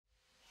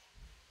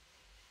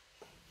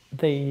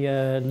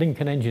The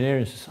Lincoln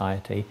Engineering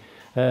Society,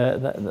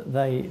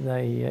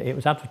 it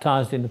was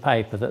advertised in the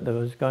paper that they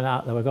were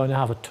going to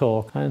have a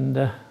talk, and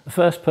the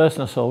first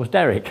person I saw was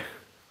Derek,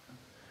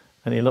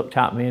 and he looked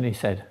at me and he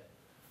said,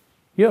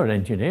 "You're an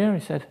engineer," he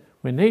said,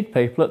 "we need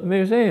people at the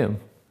museum."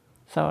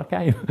 So I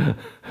came.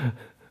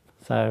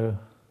 So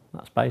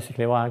that's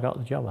basically why I got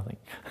the job, I think.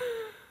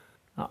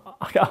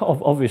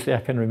 Obviously I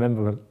can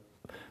remember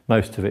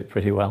most of it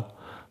pretty well.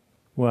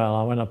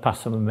 Well, when I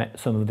passed some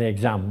of the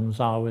exams,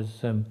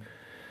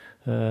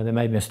 they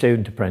made me a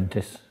student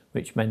apprentice,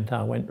 which meant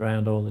I went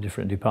round all the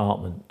different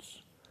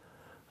departments.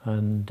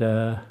 And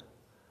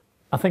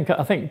I think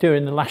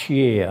during the last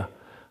year,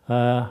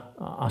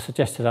 I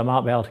suggested I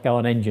might be able to go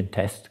on engine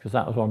tests, because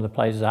that was one of the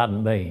places I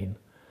hadn't been.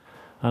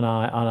 And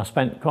I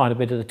spent quite a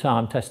bit of the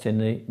time testing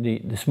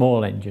the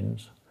small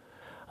engines.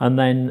 And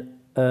then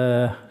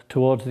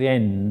towards the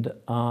end,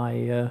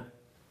 I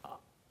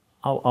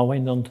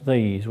went on to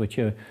these, which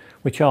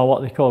are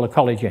what they call a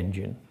college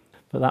engine.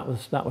 But that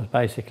was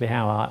basically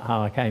how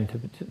I came to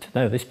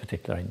know this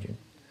particular engine.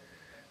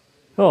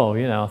 Oh,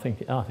 you know, I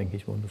think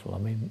it's wonderful. I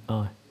mean,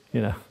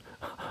 you know,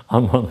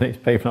 I'm one of these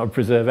people. I'd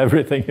preserve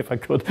everything if I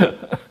could.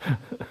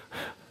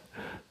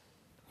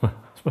 Well,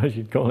 I suppose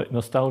you'd call it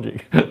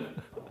nostalgic.